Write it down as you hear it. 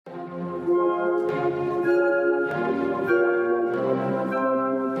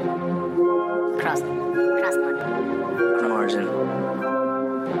margin.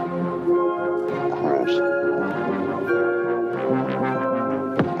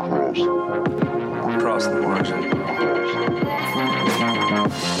 Cross the margin.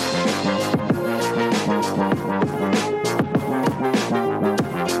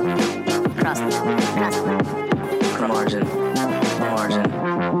 Margin.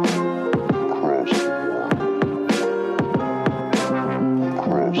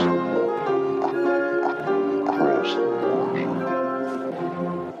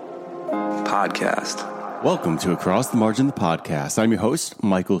 Podcast. Welcome to Across the Margin, the podcast. I'm your host,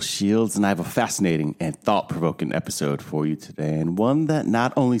 Michael Shields, and I have a fascinating and thought-provoking episode for you today, and one that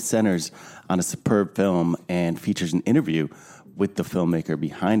not only centers on a superb film and features an interview with the filmmaker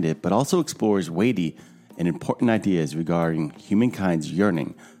behind it, but also explores weighty and important ideas regarding humankind's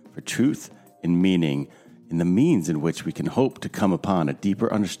yearning for truth and meaning and the means in which we can hope to come upon a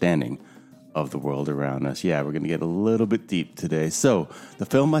deeper understanding of the world around us. Yeah, we're going to get a little bit deep today. So, the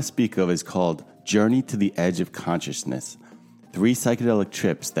film I speak of is called Journey to the Edge of Consciousness, 3 psychedelic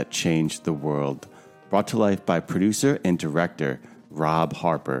trips that changed the world, brought to life by producer and director Rob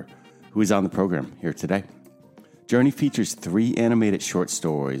Harper, who is on the program here today. Journey features 3 animated short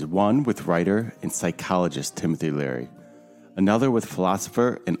stories, one with writer and psychologist Timothy Leary, another with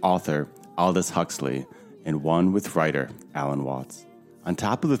philosopher and author Aldous Huxley, and one with writer Alan Watts. On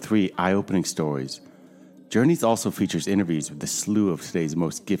top of the 3 eye-opening stories, Journeys also features interviews with a slew of today's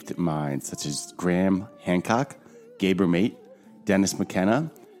most gifted minds, such as Graham Hancock, Gabriel Mate, Dennis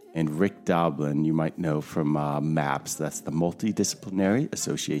McKenna, and Rick Doblin, you might know from MAPS, that's the Multidisciplinary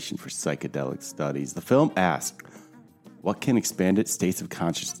Association for Psychedelic Studies. The film asks, what can expanded states of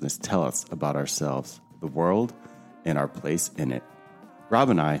consciousness tell us about ourselves, the world, and our place in it? Rob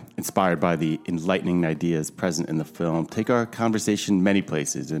and I, inspired by the enlightening ideas present in the film, take our conversation many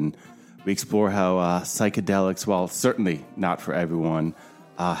places, and we explore how psychedelics, while certainly not for everyone,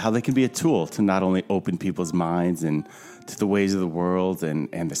 how they can be a tool to not only open people's minds and to the ways of the world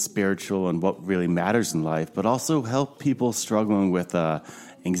and the spiritual and what really matters in life, but also help people struggling with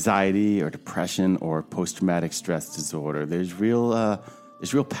anxiety or depression or post-traumatic stress disorder. There's real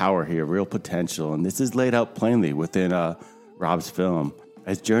power here, real potential, and this is laid out plainly within Rob's film.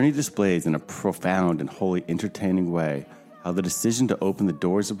 As Journey displays in a profound and wholly entertaining way how the decision to open the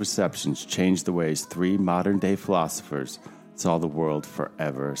doors of perceptions changed the ways 3 modern-day philosophers saw the world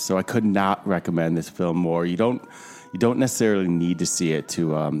forever. So I could not recommend this film more. You don't necessarily need to see it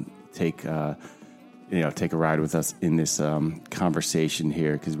to take a ride with us in this conversation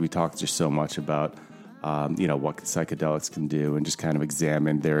here, because we talk just so much about what psychedelics can do and just kind of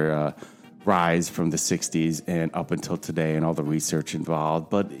examine their rise from the 60s and up until today and all the research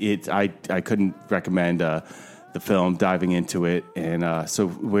involved. But I couldn't recommend the film, diving into it. And so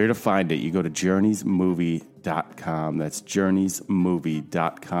where to find it? You go to journeysmovie.com. That's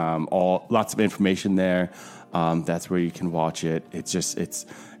journeysmovie.com. Lots of information there. That's where you can watch it.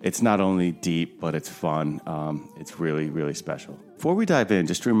 It's not only deep, but it's fun. It's really, really special. Before we dive in,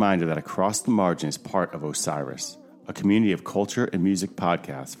 just a reminder that Across the Margin is part of Osiris, a community of culture and music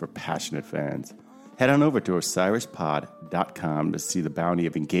podcasts for passionate fans. Head on over to osirispod.com to see the bounty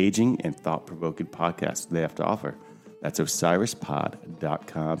of engaging and thought-provoking podcasts they have to offer. That's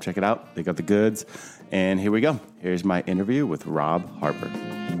osirispod.com. Check it out. They got the goods. And here we go. Here's my interview with Rob Harper.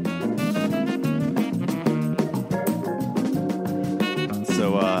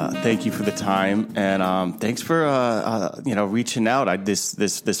 So thank you for the time, and thanks for reaching out.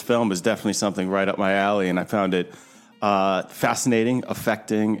 This film is definitely something right up my alley, and I found it fascinating,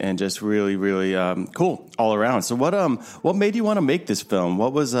 affecting, and just really, really cool all around. So what made you want to make this film?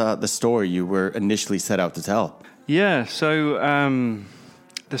 What was the story you were initially set out to tell? Yeah, so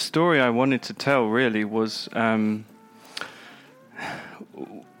the story I wanted to tell really was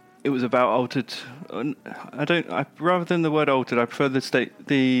it was about altered. Rather than the word altered, I prefer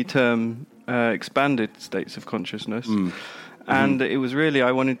the term expanded states of consciousness. And it was really,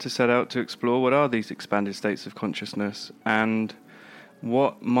 I wanted to set out to explore what are these expanded states of consciousness and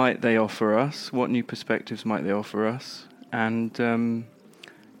what might they offer us, what new perspectives might they offer us, and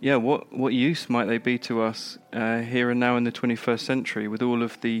what use might they be to us here and now in the 21st century with all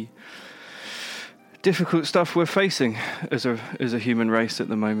of the difficult stuff we're facing as a human race at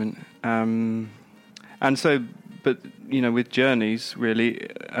the moment. And so, but, with Journeys, really,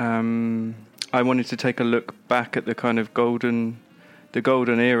 I wanted to take a look back at the kind of golden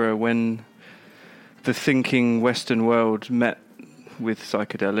era when the thinking Western world met with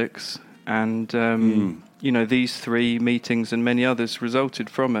psychedelics, and these 3 meetings and many others resulted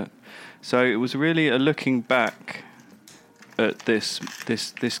from it. So it was really a looking back at this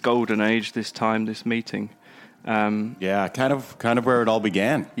golden age, this time, this meeting, Yeah, kind of where it all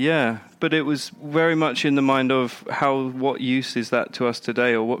began. Yeah, but it was very much in the mind of what use is that to us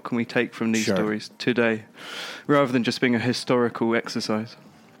today, or what can we take from these stories today, rather than just being a historical exercise.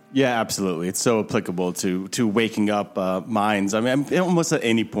 Yeah, absolutely. It's so applicable to waking up minds. I mean, almost at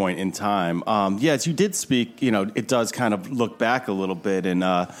any point in time. Yes, you did speak. It does kind of look back a little bit, and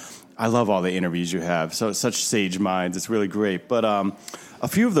I love all the interviews you have. So such sage minds. It's really great. But a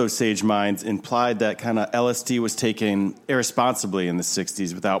few of those sage minds implied that kind of LSD was taken irresponsibly in the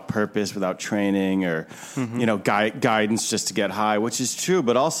 60s without purpose, without training, or guidance just to get high, which is true.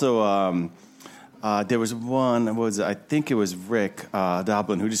 But also, there was one. I think it was Rick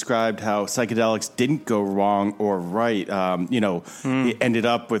Doblin who described how psychedelics didn't go wrong or right. He ended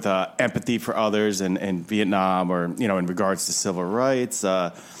up with empathy for others in Vietnam, or in regards to civil rights.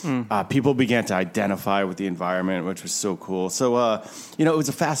 People began to identify with the environment, which was so cool. So it was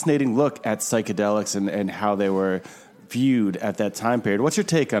a fascinating look at psychedelics and how they were viewed at that time period. What's your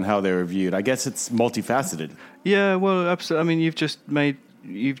take on how they were viewed? I guess it's multifaceted. Yeah, well, absolutely. I mean, you've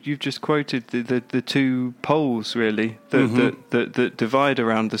just quoted the two poles really that divide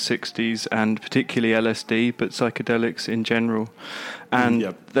around the 60s, and particularly LSD, but psychedelics in general,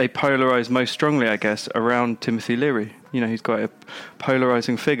 and they polarize most strongly, I guess, around Timothy Leary. He's quite a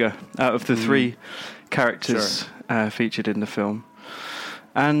polarizing figure out of the three characters featured in the film,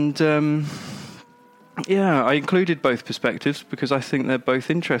 and I included both perspectives because I think they're both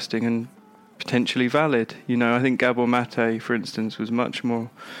interesting and potentially valid. I think Gabor Mate, for instance, was much more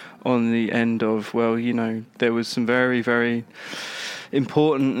on the end of, there was some very, very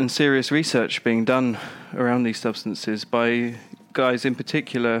important and serious research being done around these substances by guys, in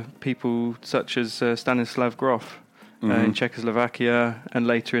particular, people such as Stanislav Grof in Czechoslovakia and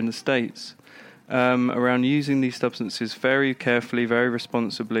later in the States, around using these substances very carefully, very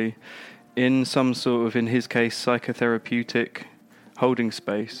responsibly, in some sort of, in his case, psychotherapeutic holding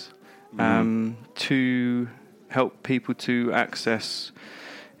space. To help people to access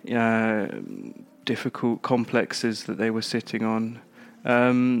difficult complexes that they were sitting on.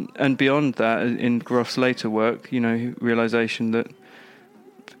 And beyond that, in Grof's later work, realization that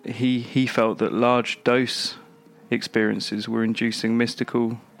he felt that large dose experiences were inducing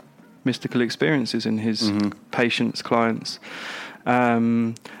mystical experiences in his patients, clients.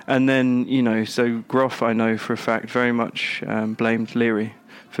 And then, so Grof, I know for a fact, very much blamed Leary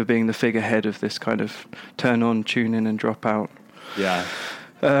for being the figurehead of this kind of turn on, tune in and drop out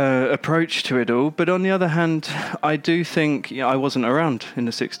approach to it all. But on the other hand, I do think I wasn't around in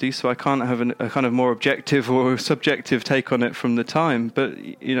the 60s, so I can't have a kind of more objective or subjective take on it from the time. But,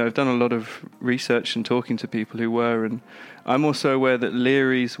 I've done a lot of research and talking to people who were, and I'm also aware that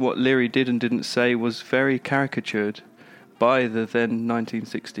what Leary did and didn't say was very caricatured by the then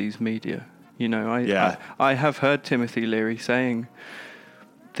 1960s media. I have heard Timothy Leary saying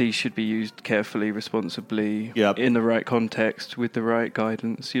these should be used carefully, responsibly, in the right context, with the right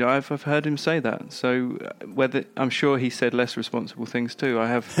guidance. I've heard him say that. So I'm sure he said less responsible things too. I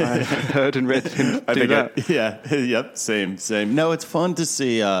have heard and read him do that. Same. No, it's fun to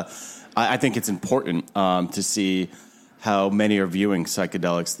see. I think it's important to see how many are viewing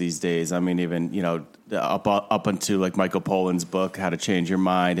psychedelics these days. I mean, even up until like Michael Pollan's book, How to Change Your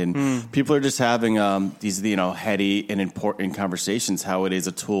Mind, and people are just having these heady and important conversations. How it is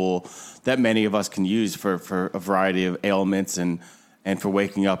a tool that many of us can use for a variety of ailments and for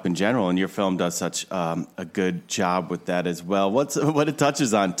waking up in general. And your film does such a good job with that as well. What it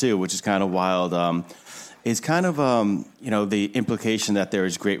touches on too, which is kind of wild. Is kind of the implication that there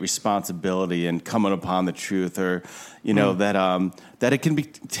is great responsibility in coming upon the truth, or that it can be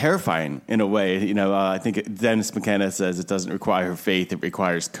terrifying in a way. I think Dennis McKenna says it doesn't require faith; it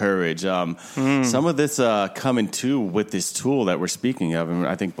requires courage. Some of this coming to with this tool that we're speaking of, and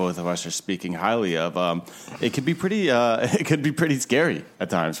I think both of us are speaking highly of. It could be pretty. It could be pretty scary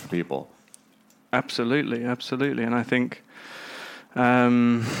at times for people. Absolutely, and I think.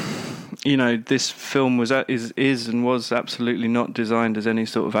 This film is and was absolutely not designed as any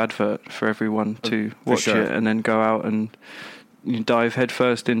sort of advert for everyone to watch it and then go out and dive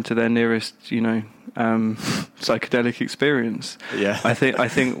headfirst into their nearest, psychedelic experience. Yeah, I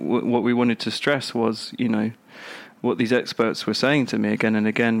think what we wanted to stress was, what these experts were saying to me again and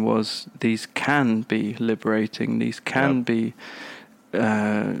again was these can be liberating. These can be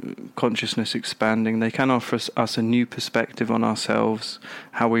consciousness expanding. They can offer us a new perspective on ourselves,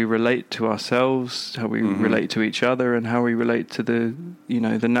 how we relate to ourselves, how we relate to each other, and how we relate to the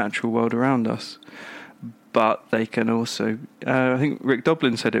natural world around us. But they can also, I think Rick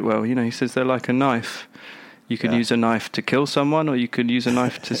Doblin said it well, he says they're like a knife. You can use a knife to kill someone, or you can use a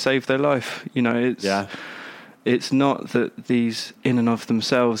knife to save their life. it's not that these in and of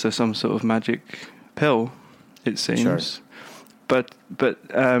themselves are some sort of magic pill, it seems. Sure. But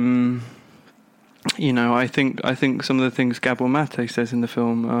you know, I think some of the things Gabor Mate says in the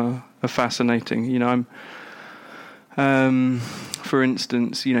film are fascinating. You know, for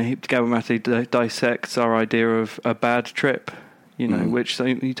instance, you know, Gabor Mate dissects our idea of a bad trip. You know, which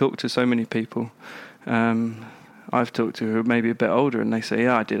he talked to so many people. I've talked to who are maybe a bit older, and they say,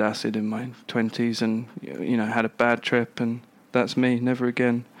 "Yeah, I did acid in my 20s, and you know, had a bad trip, and that's me, never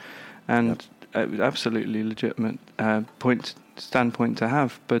again." And absolutely legitimate standpoint to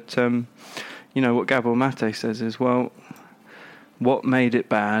have. But you know, what Gabor Mate says is, well, what made it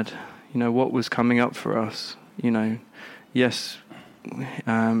bad? You know, what was coming up for us? You know, yes,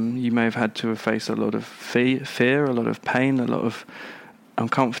 you may have had to face a lot of fear, a lot of pain, a lot of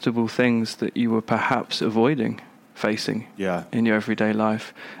uncomfortable things that you were perhaps avoiding facing in your everyday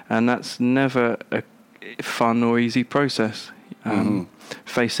life. And that's never a fun or easy process,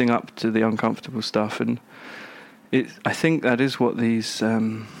 facing up to the uncomfortable stuff. And I think that is what these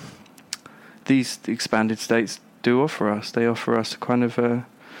expanded states do offer us. They offer us kind of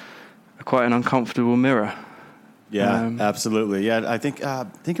quite an uncomfortable mirror. Yeah, absolutely. Yeah, I think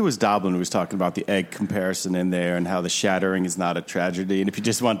it was Doblin who was talking about the egg comparison in there and how the shattering is not a tragedy. And if you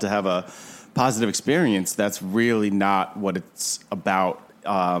just want to have a positive experience, that's really not what it's about.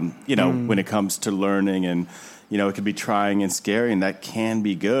 You know, when it comes to learning, and you know, it can be trying and scary, and that can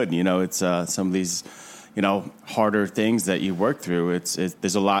be good. You know, it's some of these, you know, harder things that you work through.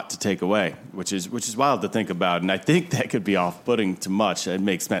 There's a lot to take away, which is wild to think about. And I think that could be off-putting too much. It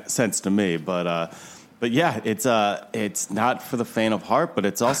makes sense to me, but yeah, it's not for the faint of heart, but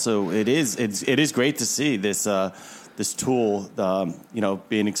it's also it is great to see this this tool you know,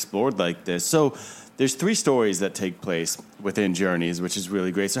 being explored like this. So there's 3 stories that take place within Journeys, which is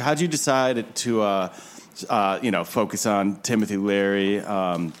really great. So how'd you decide to you know, focus on Timothy Leary,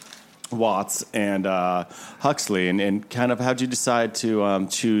 Watts, and Huxley, and kind of how'd you decide to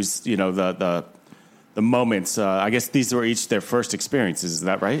choose, you know, the moments? I guess these were each their first experiences. Is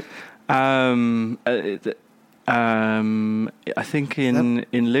that right? I think in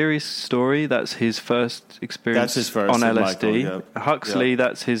Leary's story, that's his first experience on LSD. Michael, Huxley,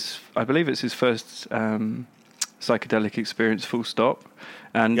 that's I believe it's his first psychedelic experience, full stop.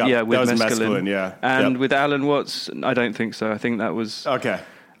 And with mescaline. And with Alan Watts, I don't think so. I think that was... Okay.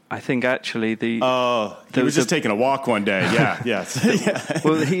 I think actually he was just taking a walk one day. Yeah, yes.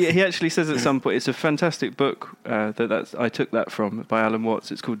 Well, he actually says at some point, it's a fantastic book I took that from, by Alan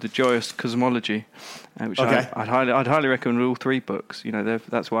Watts. It's called The Joyous Cosmology, which I'd highly recommend all 3 books. You know,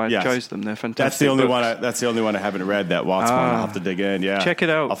 that's why I chose them. They're fantastic. That's the only one I haven't read. That Watts one. I'll have to dig in. Yeah, check it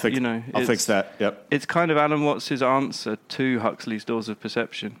out. I'll fix that. Yep. It's kind of Alan Watts's answer to Huxley's Doors of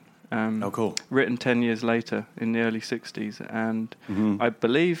Perception. Cool. Written 10 years later in the early 60s. And I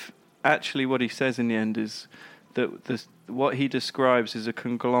believe actually what he says in the end is that what he describes is a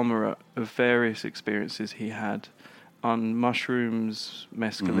conglomerate of various experiences he had on mushrooms,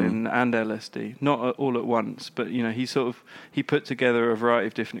 mescaline, and LSD. Not all at once, but you know, he put together a variety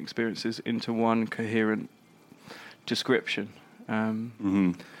of different experiences into one coherent description.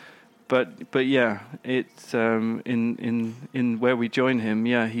 But yeah, it's in where we join him.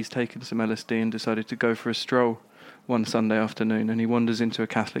 Yeah, he's taken some LSD and decided to go for a stroll one Sunday afternoon, and he wanders into a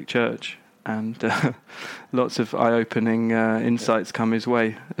Catholic church, and lots of eye-opening insights come his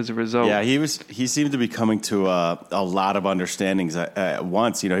way as a result. Yeah, he seemed to be coming to a lot of understandings at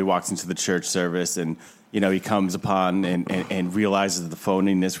once. You know, he walks into the church service, and you know, he comes upon and realizes the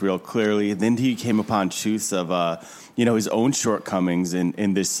phoniness real clearly. And then he came upon truths of you know, his own shortcomings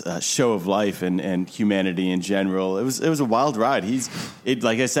in this show of life and humanity in general. It was a wild ride.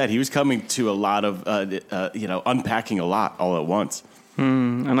 Like I said, he was coming to a lot of you know, unpacking a lot all at once.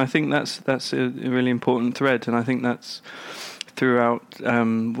 And I think that's a really important thread, and I think that's throughout.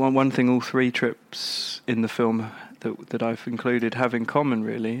 One thing all 3 trips in the film that I've included have in common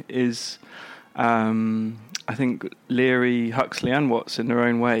really is I think Leary, Huxley, and Watts in their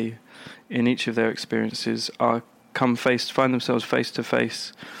own way, in each of their experiences, find themselves face to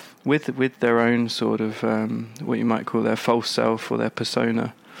face with their own sort of what you might call their false self or their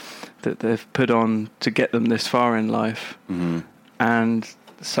persona that they've put on to get them this far in life. And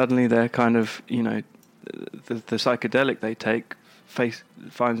suddenly they're kind of, you know, the psychedelic they take they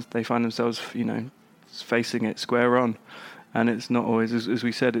find themselves, you know, facing it square on, and it's not always, as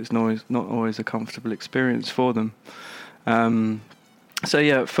we said, it's not always a comfortable experience for them. So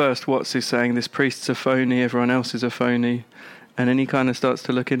yeah, at first Watts is saying this priest's a phony, everyone else is a phony, and then he kind of starts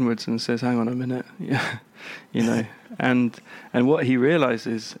to look inwards and says, "Hang on a minute," yeah, you know, and what he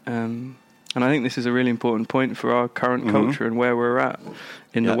realizes And I think this is a really important point for our current culture and where we're at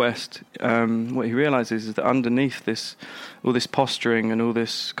in the West. What he realizes is that underneath this, all this posturing and all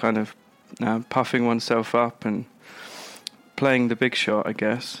this kind of puffing oneself up and playing the big shot, I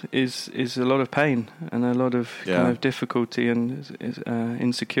guess, is a lot of pain and a lot of kind of difficulty and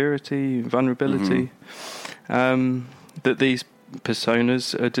insecurity, vulnerability, that these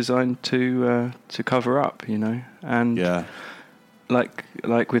personas are designed to cover up, you know. And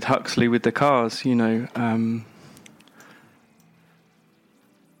like with Huxley with the cars, you know,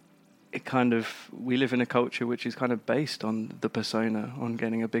 it kind of, we live in a culture which is kind of based on the persona, on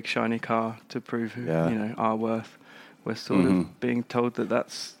getting a big shiny car to prove, you know, our worth. We're sort of being told that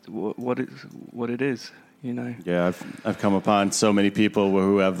that's what it is, you know. Yeah, I've come upon so many people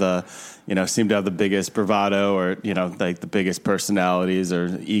who have seem to have the biggest bravado, or, you know, like the biggest personalities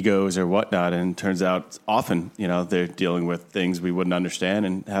or egos or whatnot, and it turns out often, you know, they're dealing with things we wouldn't understand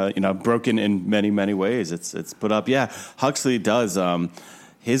and how, you know, broken in many, many ways. It's put up. Yeah, Huxley does.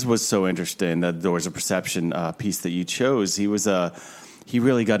 His was so interesting, that Doors of Perception piece that you chose. He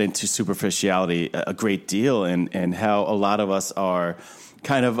really got into superficiality a great deal, and how a lot of us are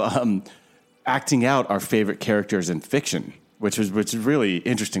kind of acting out our favorite characters in fiction, which is really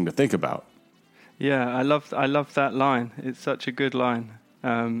interesting to think about. Yeah, I love that line. It's such a good line.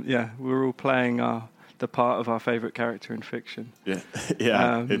 We're all playing the part of our favorite character in fiction. Yeah,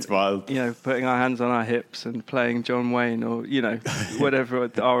 it's wild. You know, putting our hands on our hips and playing John Wayne, or, you know, whatever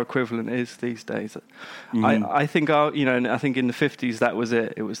our equivalent is these days. I think I think in the 50s that was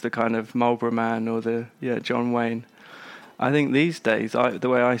it. It was the kind of Marlboro Man or the John Wayne. I think these days, the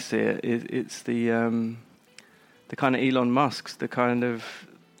way I see it, it's the kind of Elon Musk's, the kind of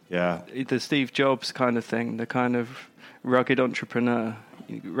the Steve Jobs kind of thing, the kind of rugged entrepreneur.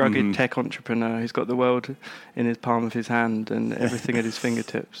 Rugged tech entrepreneur who's got the world in his palm of his hand and everything at his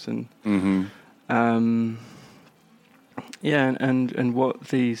fingertips, and and what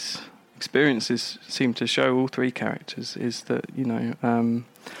these experiences seem to show all three characters is that, you know,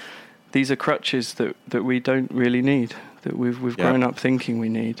 these are crutches that we don't really need, that we've grown up thinking we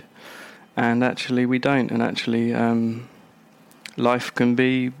need, and actually we don't, and actually life can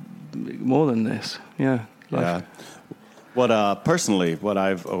be more than this. Personally, what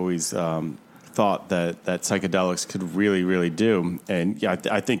I've always thought that psychedelics could really, really do, and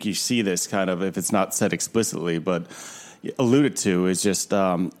I think you see this kind of, if it's not said explicitly, but alluded to, is just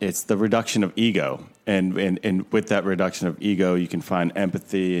it's the reduction of ego, and with that reduction of ego, you can find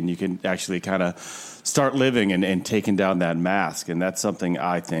empathy, and you can actually kind of start living and taking down that mask, and that's something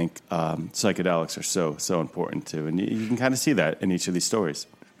I think psychedelics are so important to, and you can kind of see that in each of these stories.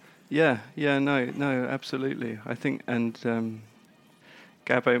 No, absolutely. I think, and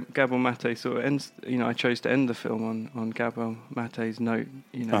Gabor Mate sort of ends. You know, I chose to end the film on Gabor Mate's note.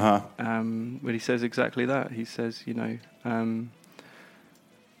 You know, but he says exactly that. He says, you know,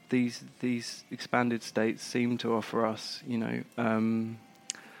 these expanded states seem to offer us, you know,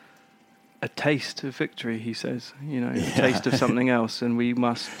 a taste of victory. He says, you know, a taste of something else, and we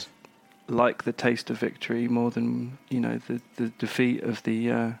must like the taste of victory more than, you know, the defeat of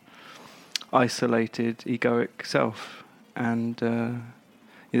the isolated egoic self. And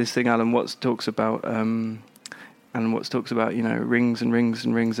this thing Alan Watts talks about, you know, rings and rings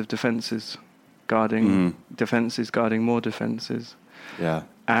and rings of defenses guarding more defenses.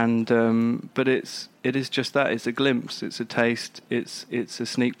 And but it is just that. It's a glimpse, it's a taste, it's a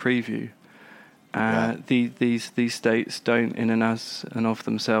sneak preview. These states don't in and as and of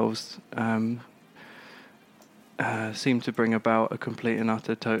themselves seem to bring about a complete and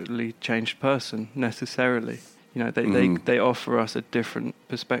utter, totally changed person necessarily. You know, they offer us a different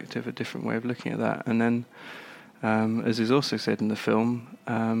perspective, a different way of looking at that. And then, as is also said in the film,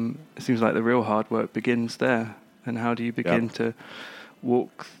 it seems like the real hard work begins there. And how do you begin to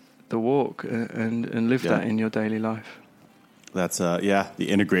walk the walk and live that in your daily life? That's the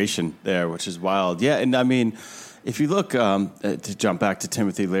integration there, which is wild. Yeah, and I mean, if you look to jump back to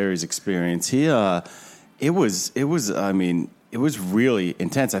Timothy Leary's experience, it was really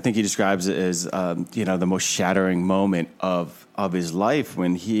intense. I think he describes it as the most shattering moment of his life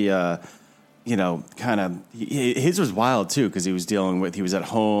when he his was wild too, because he was at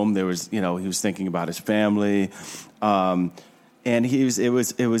home. There was, he was thinking about his family, and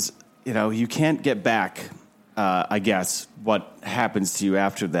you can't get back. I guess what happens to you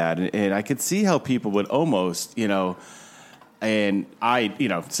after that, and I could see how people would almost, and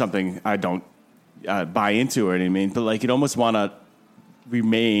something I don't buy into or anything, but like you'd almost want to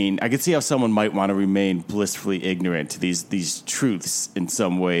remain. I could see how someone might want to remain blissfully ignorant to these truths in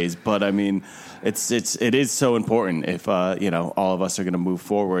some ways, but I mean, it is so important if all of us are going to move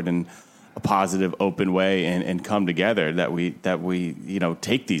forward. And a positive, open way and come together, that we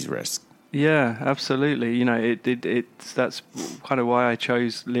take these risks. Yeah, absolutely. That's kind of why I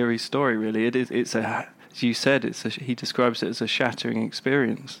chose Leary's story. Really, it's as you said, he describes it as a shattering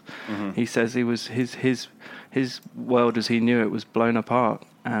experience. Mm-hmm. He says his world as he knew it was blown apart,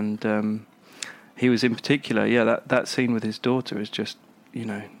 and he was in particular. That scene with his daughter is just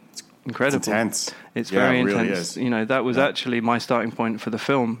incredible. It's intense. It's very it really intense. Is. That was actually my starting point for the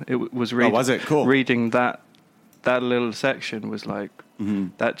film. It was was it? Cool. Reading that little section was like, mm-hmm.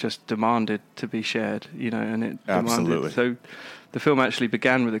 that just demanded to be shared, and it Absolutely. demanded. So the film actually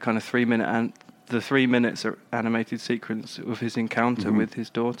began with a kind of 3 minute and the 3 minutes animated sequence of his encounter mm-hmm. with his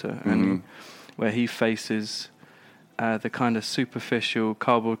daughter, mm-hmm. and where he faces the kind of superficial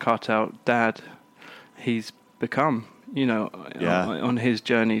cardboard cutout dad he's become, on his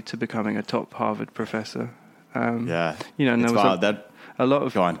journey to becoming a top Harvard professor. And there was a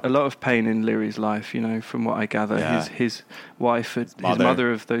lot of pain in Leary's life, from what I gather. Yeah. His wife, his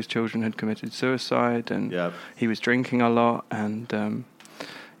mother of those children had committed suicide, and he was drinking a lot, and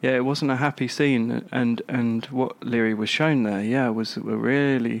it wasn't a happy scene. And what Leary was shown there, was a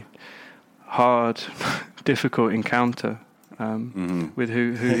really hard, difficult encounter with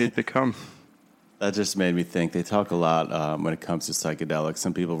who he'd become. That just made me think. They talk a lot when it comes to psychedelics.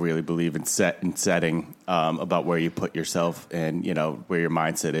 Some people really believe in setting about where you put yourself and where your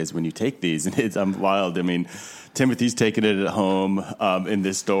mindset is when you take these. And it's wild. I mean, Timothy's taking it at home in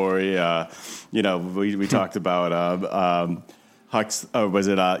this story. We talked about Hux, or was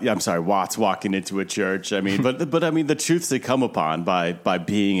it? Watts walking into a church. I mean, but I mean, the truths they come upon by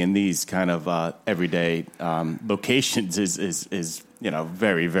being in these kind of everyday locations is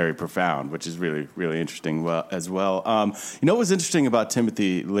very, very profound, which is really, really interesting as well. What was interesting about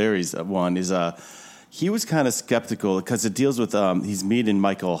Timothy Leary's one is he was kind of skeptical because it deals with he's meeting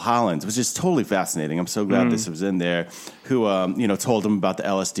Michael Hollins, which is totally fascinating. I'm so glad this was in there. Who told him about the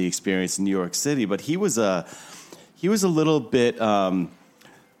LSD experience in New York City, but he was a little bit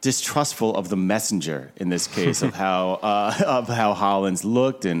distrustful of the messenger in this case of how Hollins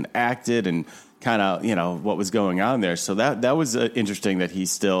looked and acted and kind of what was going on there. So that was interesting that he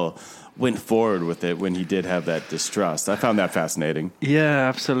still went forward with it when he did have that distrust. I found that fascinating. Yeah,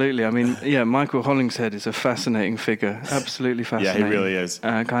 absolutely. I mean, Michael Hollingshead is a fascinating figure. Absolutely fascinating. Yeah, he really is.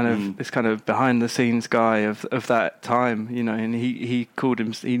 This kind of behind the scenes guy of that time, and he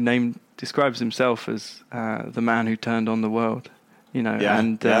describes himself as the man who turned on the world,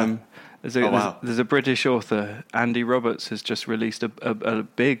 There's a British author, Andy Roberts, has just released a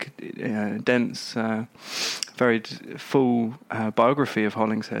big, dense, very full biography of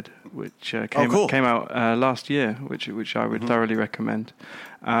Hollingshead, which came out last year, which I would thoroughly recommend.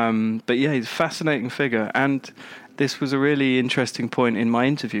 But he's a fascinating figure, and this was a really interesting point in my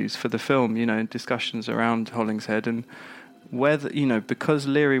interviews for the film. Discussions around Hollingshead and whether, because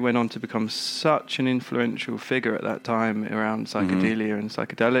Leary went on to become such an influential figure at that time around psychedelia and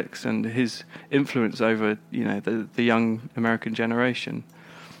psychedelics, and his influence over, the young American generation,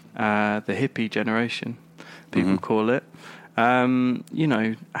 the hippie generation, people call it,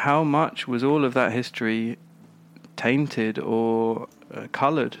 how much was all of that history tainted or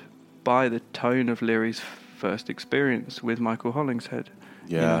coloured by the tone of Leary's first experience with Michael Hollingshead?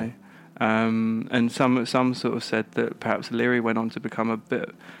 Yeah. And some sort of said that perhaps Leary went on to become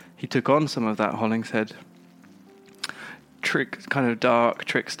he took on some of that Hollingshead kind of dark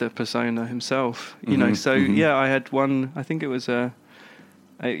trickster persona himself, I had one, I think it was there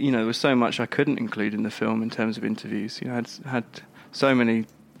was so much I couldn't include in the film in terms of interviews. I had so many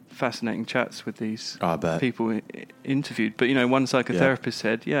fascinating chats with these people interviewed, but one psychotherapist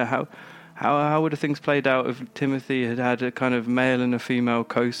said, how would have things played out if Timothy had a kind of male and a female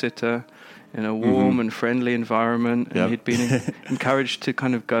co-sitter in a warm and friendly environment, and he'd been encouraged to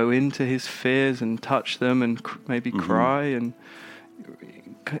kind of go into his fears and touch them and maybe cry and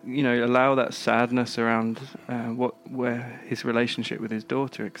allow that sadness around where his relationship with his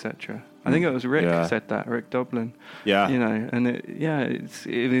daughter, etc. I think it was Rick who said that, Rick Doblin. Yeah. These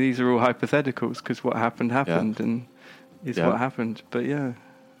are all hypotheticals because what happened and is what happened. But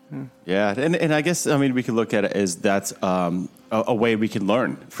Yeah, and I guess we could look at it as that's a way we can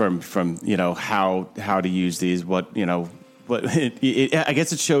learn from how to use these. I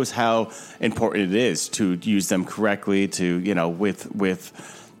guess it shows how important it is to use them correctly. With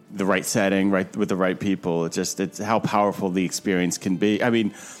the right setting, with the right people. It's how powerful the experience can be.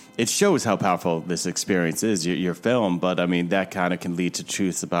 It shows how powerful this experience is, your film, but that kind of can lead to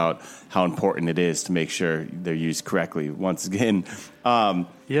truths about how important it is to make sure they're used correctly. Once again, Go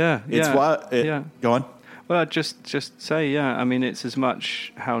on. Well, I'd just say, yeah. I mean, it's as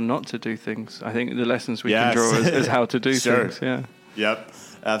much how not to do things. I think the lessons we can draw is how to do things. Yeah. Yep.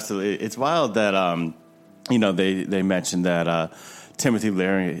 Absolutely. It's wild that they mentioned that Timothy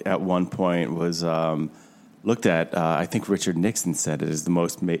Leary at one point was looked at. I think Richard Nixon said it as the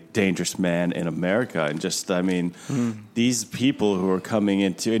most dangerous man in America, and just these people who are coming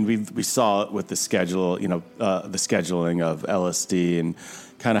into, and we saw it with the schedule, the scheduling of LSD and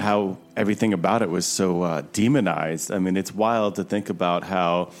kind of how everything about it was so demonized. I mean, it's wild to think about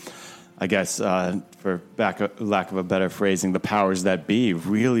how, I guess, for lack of a better phrasing, the powers that be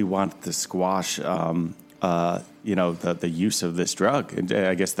really wanted to squash, the use of this drug. And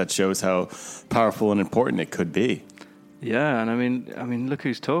I guess that shows how powerful and important it could be. Yeah, and I mean, look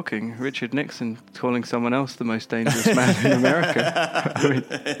who's talking. Richard Nixon calling someone else the most dangerous man in America. I mean,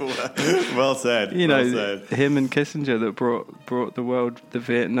 well said. Well said. Him and Kissinger that brought the world the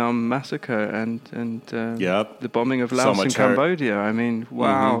Vietnam massacre and the bombing of Laos and Cambodia. I mean,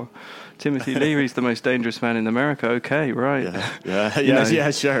 wow. Mm-hmm. Timothy Leary's the most dangerous man in America. Okay, right.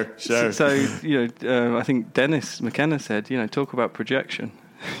 Sure. So I think Dennis McKenna said, talk about projection.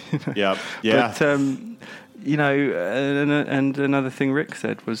 Yeah. But and another thing Rick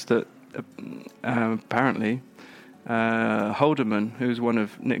said was that apparently Haldeman, who's one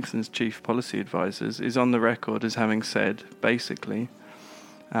of Nixon's chief policy advisors, is on the record as having said, basically,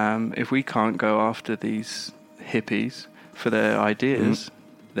 if we can't go after these hippies for their ideas,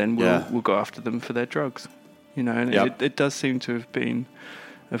 then we'll go after them for their drugs. And it does seem to have been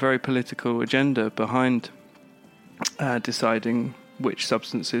a very political agenda behind deciding which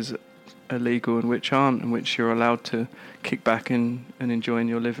substances are legal and which aren't, and which you're allowed to kick back in and enjoy in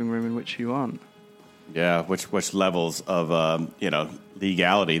your living room and which you aren't. Yeah, which levels of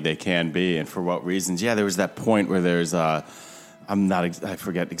legality they can be, and for what reasons. Yeah, there was that point where there's I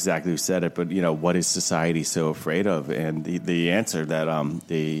forget exactly who said it, but what is society so afraid of? And the answer that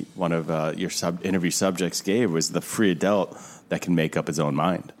one of your interview subjects gave was the free adult that can make up his own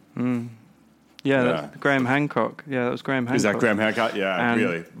mind. Yeah, that's Graham Hancock. Yeah, that was Graham Hancock. Is that Graham Hancock? Yeah,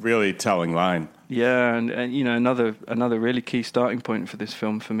 really, really telling line. Yeah, and another really key starting point for this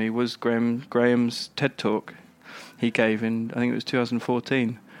film for me was Graham's TED Talk he gave in, I think it was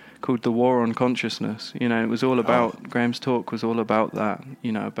 2014, called "The War on Consciousness." It was all about Graham's talk was all about that.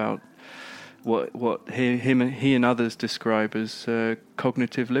 About what he and others describe as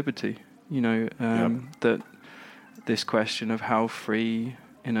cognitive liberty. That this question of how free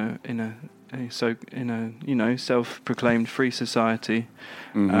in a self-proclaimed free society,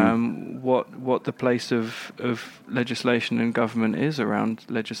 what the place of legislation and government is around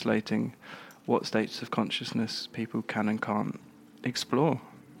legislating what states of consciousness people can and can't explore.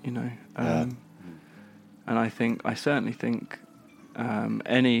 And I certainly think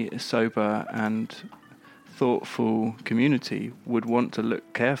any sober and thoughtful community would want to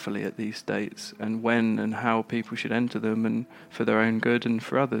look carefully at these states and when and how people should enter them, and for their own good and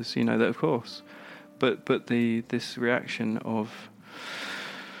for others, that of course. But this reaction of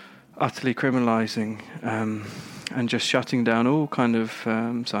utterly criminalising and just shutting down all kind of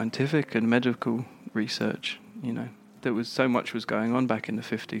scientific and medical research, there was so much was going on back in the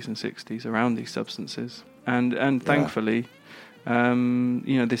 50s and 60s around these substances, and thankfully.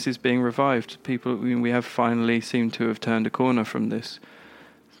 This is being revived. We have finally seemed to have turned a corner from this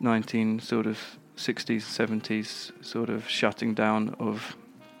 1960s, 70s sort of shutting down of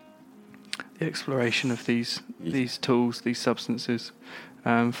the exploration of these tools, these substances,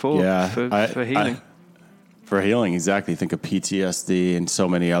 for healing. For healing, exactly. Think of PTSD and so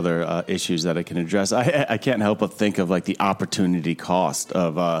many other issues that it can address. I can't help but think of the opportunity cost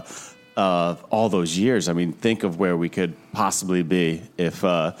of all those years. I mean, think of where we could possibly be if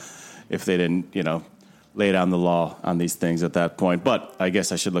they didn't, lay down the law on these things at that point. But I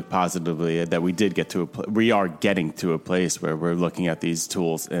guess I should look positively that we did get we are getting to a place where we're looking at these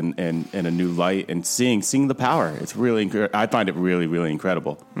tools in a new light and seeing the power. It's really, I find it really, really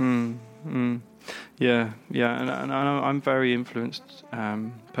incredible. Yeah, and I'm very influenced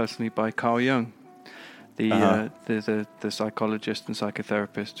personally by Carl Jung. The psychologist and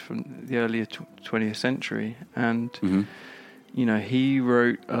psychotherapist from the earlier 20th century, and he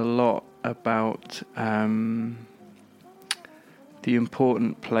wrote a lot about the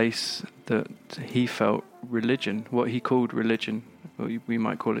important place that he felt religion, what he called religion, or we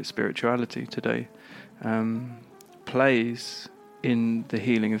might call it spirituality today, plays in the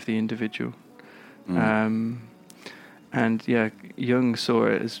healing of the individual. And Jung saw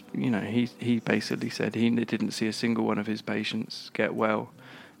it as, he basically said he didn't see a single one of his patients get well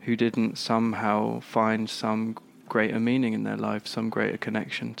who didn't somehow find some greater meaning in their life, some greater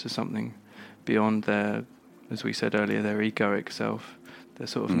connection to something beyond their, as we said earlier, their egoic self, their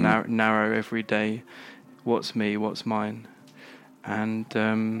sort of narrow everyday, what's me, what's mine.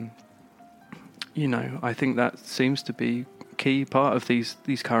 And, I think that seems to be key part of these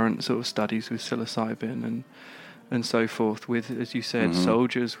current sort of studies with psilocybin and so forth, with, as you said,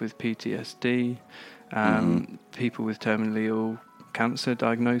 soldiers with PTSD, people with terminally ill cancer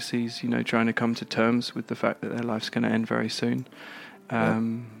diagnoses, trying to come to terms with the fact that their life's going to end very soon.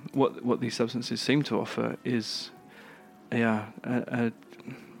 What these substances seem to offer is a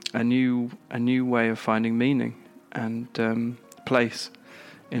new way of finding meaning and place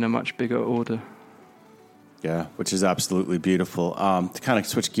in a much bigger order. Yeah, which is absolutely beautiful. To kind of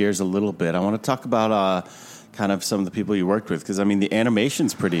switch gears a little bit, I want to talk about kind of some of the people you worked with, because I mean the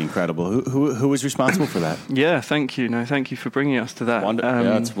animation's pretty incredible. Who was responsible for that? Yeah, thank you. No, thank you for bringing us to that.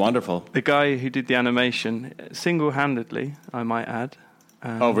 Yeah, it's wonderful. The guy who did the animation, single-handedly, I might add.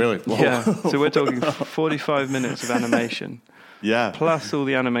 Oh, really? Whoa. Yeah. So we're talking 45 minutes of animation. Yeah. Plus all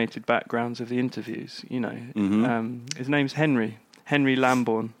the animated backgrounds of the interviews. His name's Henry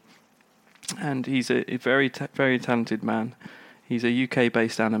Lambourne, and he's a very very talented man. He's a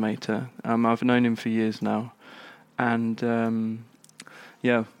UK-based animator. I've known him for years now. And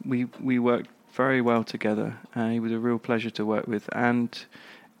we worked very well together. He was a real pleasure to work with, and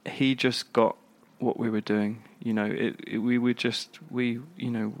he just got what we were doing. We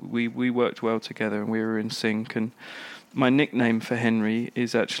worked well together, and we were in sync. And my nickname for Henry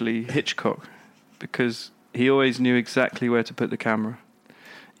is actually Hitchcock, because he always knew exactly where to put the camera.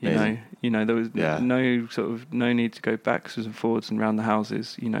 There was no need to go backwards and forwards and round the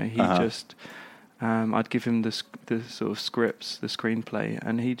houses. He just, I'd give him the sort of scripts, the screenplay,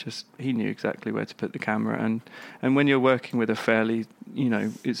 and he knew exactly where to put the camera. And when you're working with a fairly,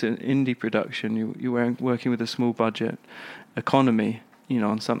 it's an indie production, you're working with a small budget, economy,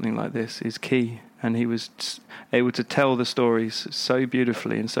 on something like this is key. And he was able to tell the stories so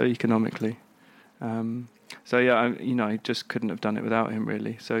beautifully and so economically. I just couldn't have done it without him,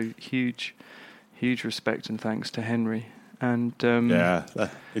 really. So huge respect and thanks to Henry. And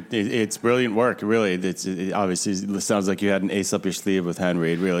it's brilliant work. Really, it obviously sounds like you had an ace up your sleeve with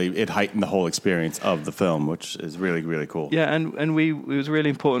Henry. It heightened the whole experience of the film, which is really, really cool. Yeah, and it was really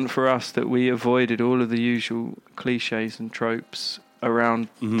important for us that we avoided all of the usual cliches and tropes around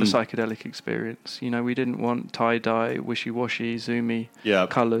the psychedelic experience. We didn't want tie-dye, wishy-washy, zoomy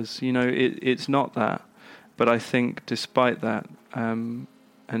colours. It's not that. But I think despite that, and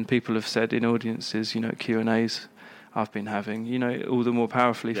people have said in audiences, Q&As I've been having, all the more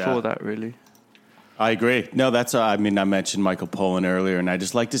powerfully for that, really. I agree. No, that's, I mentioned Michael Pollan earlier, and I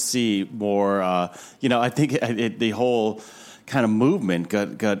just like to see more, I think the whole kind of movement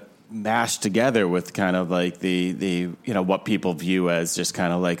got mashed together with kind of like the what people view as just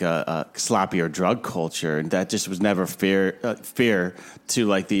kind of like a sloppier drug culture, and that just was never fair to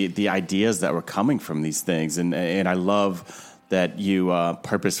like the ideas that were coming from these things, and I love that you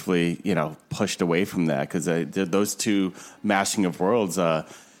purposefully pushed away from that, because those two mashing of worlds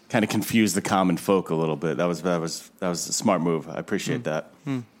kind of confused the common folk a little bit. That was a smart move. I appreciate that.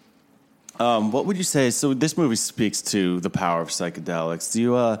 What would you say? So this movie speaks to the power of psychedelics.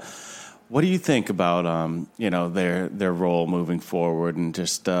 What do you think about their role moving forward, and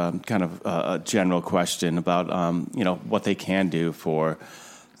just kind of a general question about what they can do for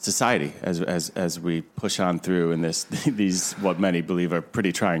society as we push on through in these what many believe are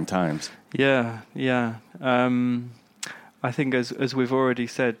pretty trying times? Yeah. I think as we've already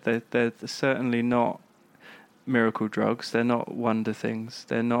said, they're certainly not miracle drugs. They're not wonder things.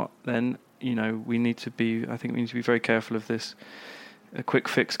 They're not. Then we need to be very careful of this a quick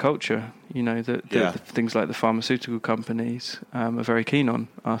fix culture. That things like the pharmaceutical companies are very keen on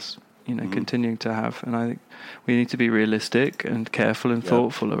us. Continuing to have, and I think we need to be realistic and careful and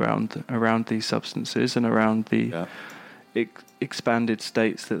thoughtful around these substances and around the expanded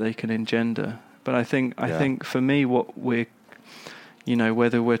states that they can engender. But I think for me, what we're,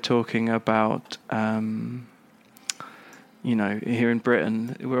 whether we're talking about, here in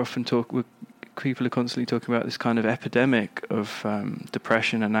Britain, people are constantly talking about this kind of epidemic of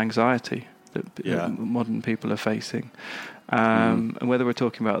depression and anxiety that modern people are facing. And whether we're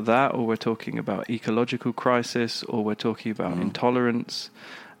talking about that, or we're talking about ecological crisis, or we're talking about intolerance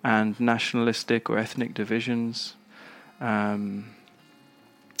and nationalistic or ethnic divisions, I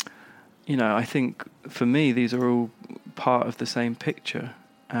think for me these are all part of the same picture,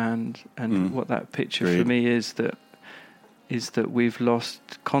 and what that picture for me is that we've lost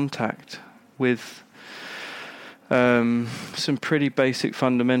contact with some pretty basic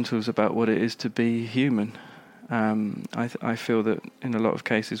fundamentals about what it is to be human. I feel that in a lot of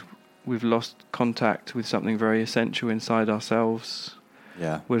cases we've lost contact with something very essential inside ourselves.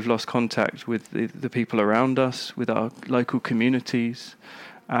 Yeah. We've lost contact with the people around us, with our local communities,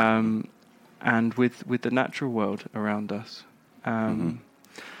 and with the natural world around us. And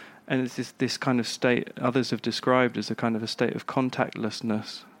it's this kind of state others have described as a kind of a state of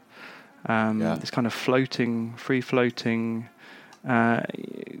contactlessness. This kind of floating, free-floating,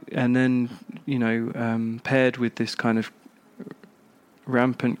 and then, paired with this kind of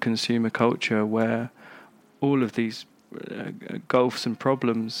rampant consumer culture where all of these gulfs and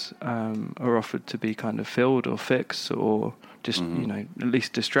problems are offered to be kind of filled or fixed or just, at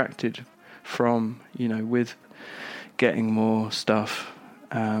least distracted from, with getting more stuff,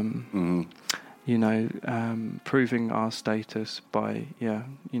 proving our status by,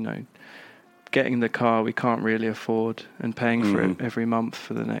 getting the car we can't really afford and paying for it every month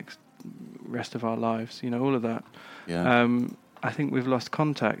for the next rest of our lives, all of that. Yeah. I think we've lost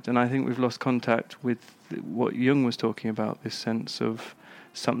contact, and I think we've lost contact with what Jung was talking about, this sense of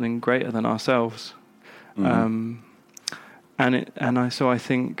something greater than ourselves. So I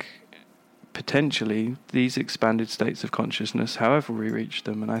think potentially these expanded states of consciousness, however we reach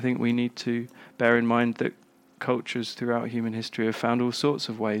them, and I think we need to bear in mind that cultures throughout human history have found all sorts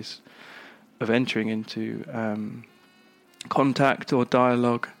of ways of entering into contact or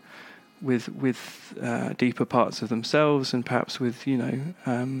dialogue with deeper parts of themselves, and perhaps with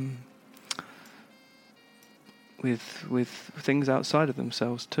with things outside of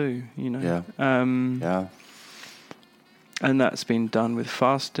themselves too. And that's been done with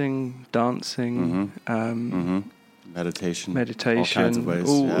fasting, dancing, meditation, all kinds of ways,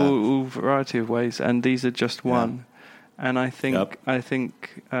 all variety of ways, and these are just one. And I think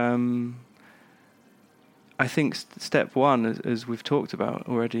step one, as we've talked about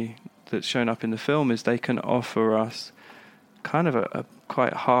already, that's shown up in the film, is they can offer us kind of a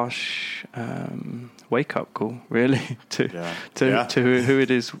quite harsh wake-up call, really, to who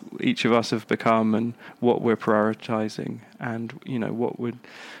it is each of us have become and what we're prioritizing, and what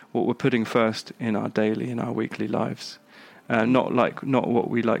we're putting first in our daily, in our weekly lives, not what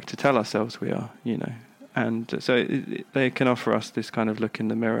we like to tell ourselves we are, And so they can offer us this kind of look in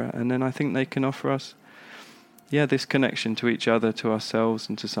the mirror, and then I think they can offer us this connection to each other, to ourselves,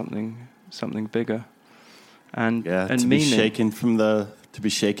 and to something bigger, and to be shaken from the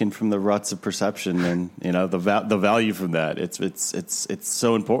ruts of perception, and the value from that. It's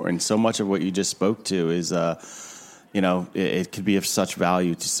so important. So much of what you just spoke to is it could be of such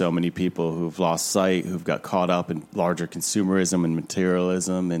value to so many people who've lost sight, who've got caught up in larger consumerism and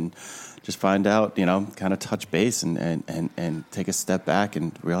materialism, and just find out, kind of touch base and take a step back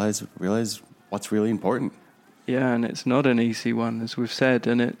and realize what's really important. Yeah, and it's not an easy one, as we've said,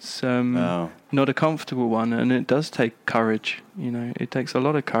 and it's not a comfortable one, and it does take courage. It takes a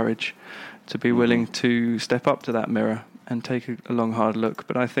lot of courage to be willing to step up to that mirror and take a long, hard look.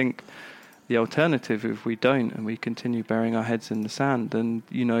 But I think the alternative, if we don't and we continue burying our heads in the sand, then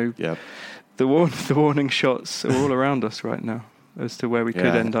the warning shots are all around us right now as to where we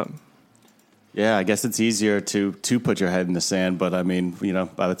could end up. Yeah, I guess it's easier to put your head in the sand, but I mean,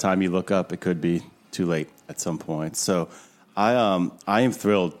 by the time you look up, it could be too late at some point. So I am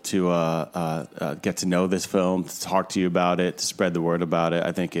thrilled to get to know this film, to talk to you about it, to spread the word about it.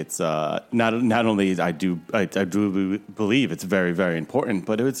 I think it's not only I do believe it's very, very important,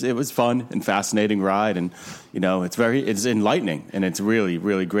 but it was fun and fascinating ride, and it's enlightening, and it's really,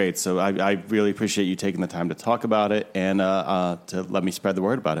 really great. So I really appreciate you taking the time to talk about it and to let me spread the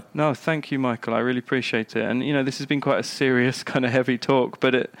word about it. No, thank you, Michael. I really appreciate it. And this has been quite a serious, kind of heavy talk,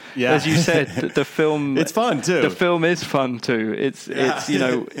 but as you said, the film it's fun too. The film is fun too. It's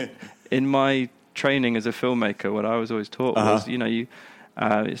in my training as a filmmaker, what I was always taught was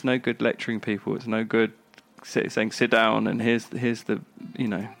it's no good lecturing people. It's no good saying sit down and here's the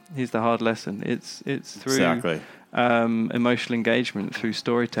hard lesson. It's through emotional engagement, through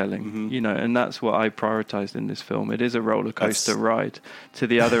storytelling, and that's what I prioritized in this film. It is a roller coaster ride to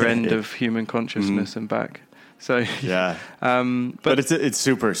the other end of human consciousness and back. So but it's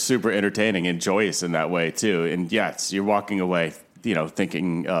super, super entertaining and joyous in that way too. And yes, you're walking away,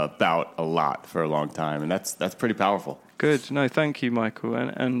 thinking about a lot for a long time, and that's pretty powerful. Good. No, thank you, Michael.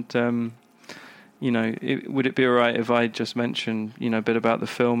 And would it be all right if I just mention, a bit about the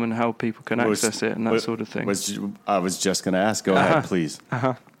film and how people can access it and that sort of thing? I was just going to ask. Go ahead, please.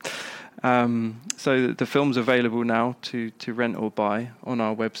 So the film's available now to rent or buy on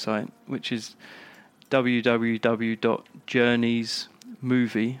our website, which is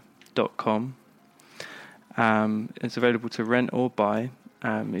www.journeysmovie.com. It's available to rent or buy.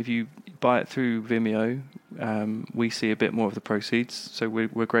 If you buy it through Vimeo, we see a bit more of the proceeds, so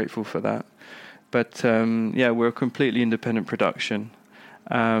we're grateful for that. But we're a completely independent production.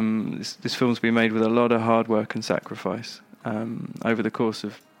 This film's been made with a lot of hard work and sacrifice over the course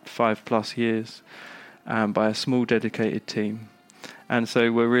of 5+ years by a small dedicated team. And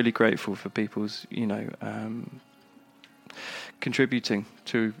so we're really grateful for people's, contributing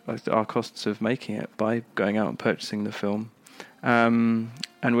to our costs of making it by going out and purchasing the film. And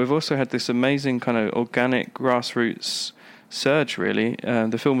we've also had this amazing kind of organic grassroots surge, really.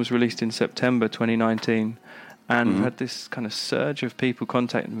 The film was released in September 2019, and we've had this kind of surge of people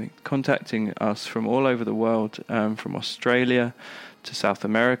contacting us from all over the world, from Australia to South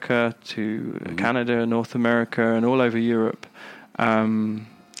America to Canada, North America, and all over Europe, asking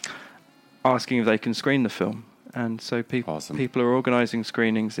if they can screen the film. And so people are organising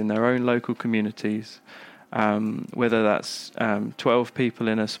screenings in their own local communities, whether that's 12 people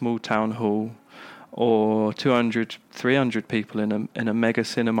in a small town hall or 200, 300 people in a mega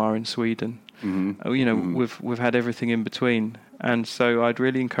cinema in Sweden. We've had everything in between. And so I'd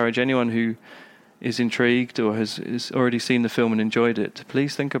really encourage anyone who is intrigued or has already seen the film and enjoyed it to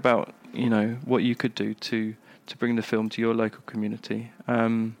please think about, what you could do to bring the film to your local community.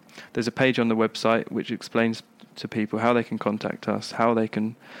 There's a page on the website which explains to people how they can contact us, how they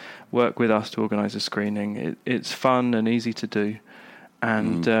can work with us to organise a screening. It's fun and easy to do,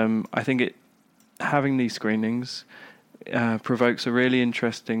 and I think having these screenings provokes a really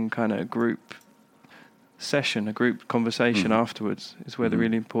interesting kind of group session, a group conversation afterwards is where the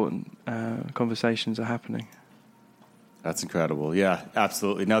really important conversations are happening. That's incredible. Yeah,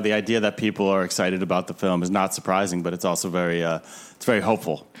 absolutely. Now, the idea that people are excited about the film is not surprising, but it's also very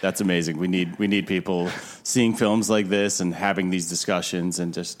hopeful. That's amazing. We need people seeing films like this and having these discussions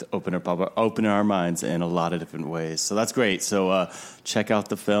and just open our minds in a lot of different ways. So that's great. So check out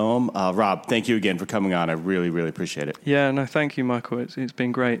the film. Rob, thank you again for coming on. I really, really appreciate it. Yeah, no, thank you, Michael. It's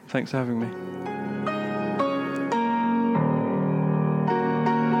been great. Thanks for having me.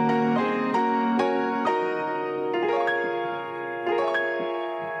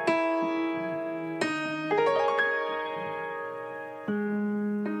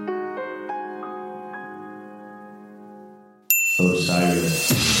 Osiris.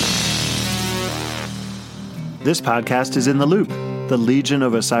 This podcast is In the Loop, the Legion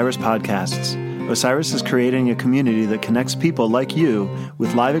of Osiris podcasts. Osiris is creating a community that connects people like you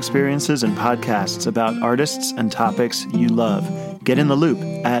with live experiences and podcasts about artists and topics you love. Get in the loop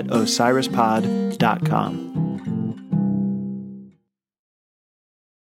at osirispod.com.